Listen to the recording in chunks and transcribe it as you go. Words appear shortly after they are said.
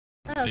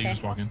Oh, okay. You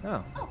just walk in.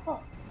 Oh.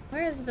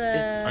 Where's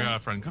the... I got a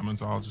friend coming,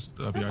 so I'll just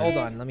be Okay. Hold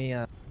on, let me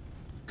Oh,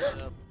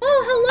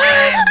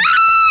 hello!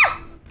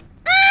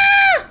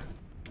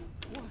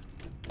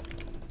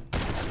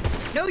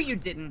 No, you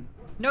didn't.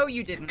 No,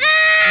 you didn't. Ah!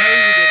 No,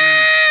 you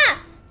didn't.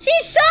 She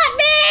shot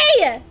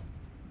me!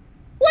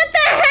 What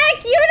the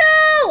heck,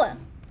 Yuno?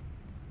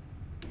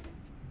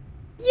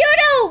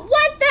 Yuno,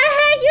 what the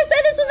heck? You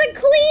said this was a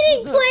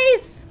cleaning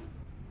place.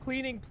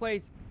 cleaning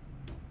place.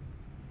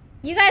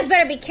 You guys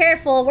better be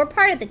careful. We're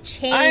part of the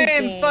chain I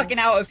am gang. fucking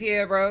out of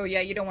here, bro. Yeah,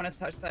 you don't want to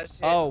touch that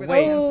shit. Oh, We're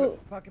wait.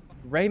 like, fucking...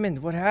 Raymond,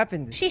 what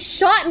happened? She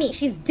shot me.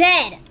 She's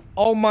dead.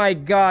 Oh my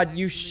god,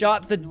 you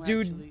shot the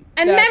dude.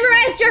 I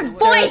memorized your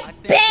voice,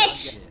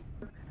 bitch.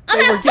 I'm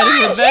They gonna were getting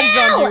find revenge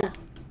you. on you.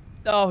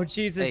 Oh,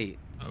 Jesus. Hey,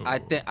 I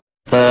think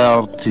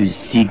 4 to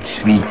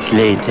 6 weeks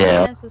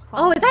later.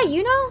 Oh, is that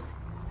Yuno?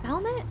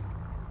 Helmet?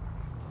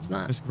 It's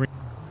not.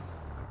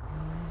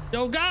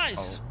 Yo,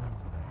 guys.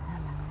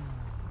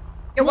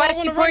 Yo, why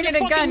is she pointing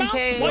a gun,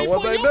 Kay? What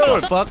What they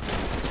doing? Fuck.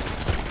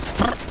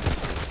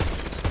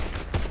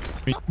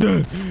 We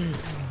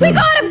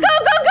got him. Go,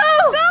 go, go.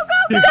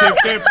 Go,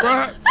 go,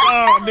 go.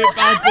 Oh, We did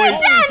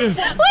it!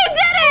 We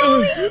did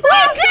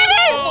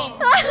it!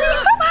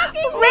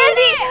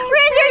 Randy,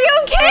 are you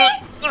okay?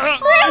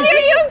 Randy,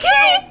 are you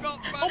okay?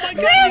 Oh my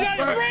god,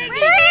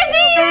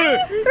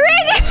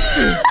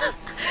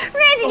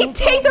 Randy, you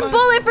take the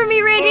bullet from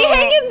me, Randy.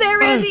 Hang in there,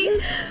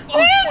 Randy.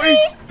 Randy!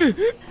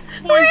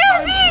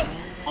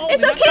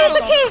 It's okay, it's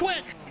okay.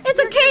 It's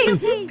okay.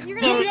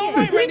 You'll be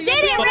alright, Randy. We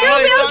did it, Randy.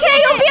 You'll be okay,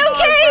 you'll be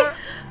okay.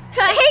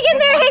 Hang in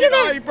there, hang in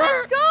there.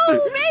 Go,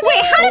 baby.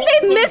 Wait, how did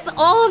they miss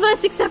all of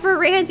us except for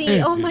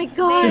Randy? Oh my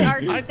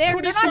god. They're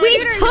We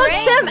took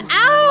them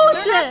out!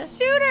 They're not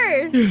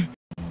shooters!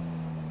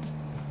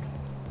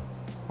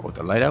 Oh, with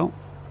the light out?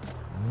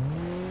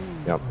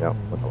 Yep,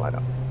 with the light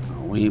out.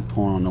 Oh, we ain't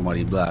pulling on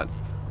nobody black.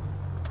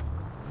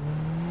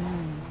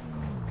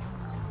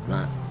 It's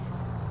not.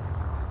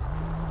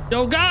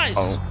 Yo, guys.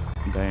 Oh,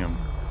 damn.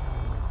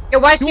 Yo,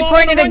 why is she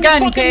pointing a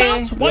gun,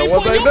 Kay? Why Yo,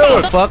 what they doing?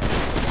 doing? Fuck.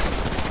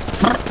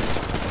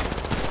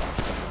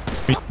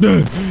 We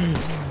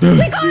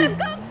got him!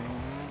 Go!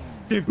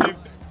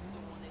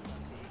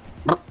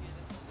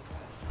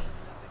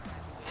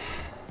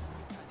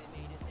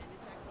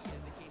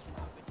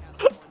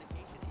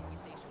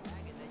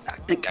 I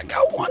think I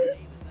got one.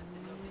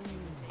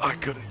 I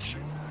couldn't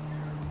shoot.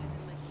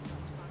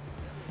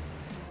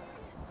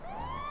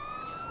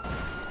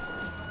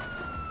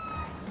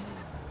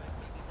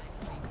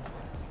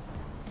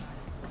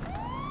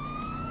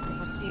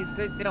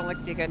 They don't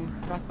look too good.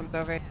 Ross comes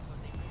over.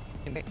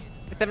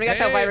 Somebody got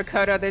that white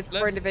Rakoto. There's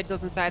 4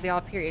 individuals inside. They all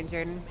appear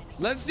injured.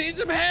 Let's see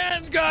some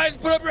hands, guys.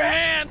 Put up your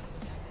hands.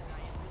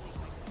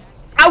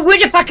 I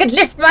would if I could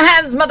lift my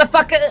hands,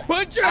 motherfucker!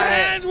 Put your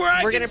hands where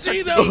I can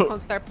see them. We're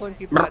gonna start pulling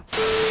people out.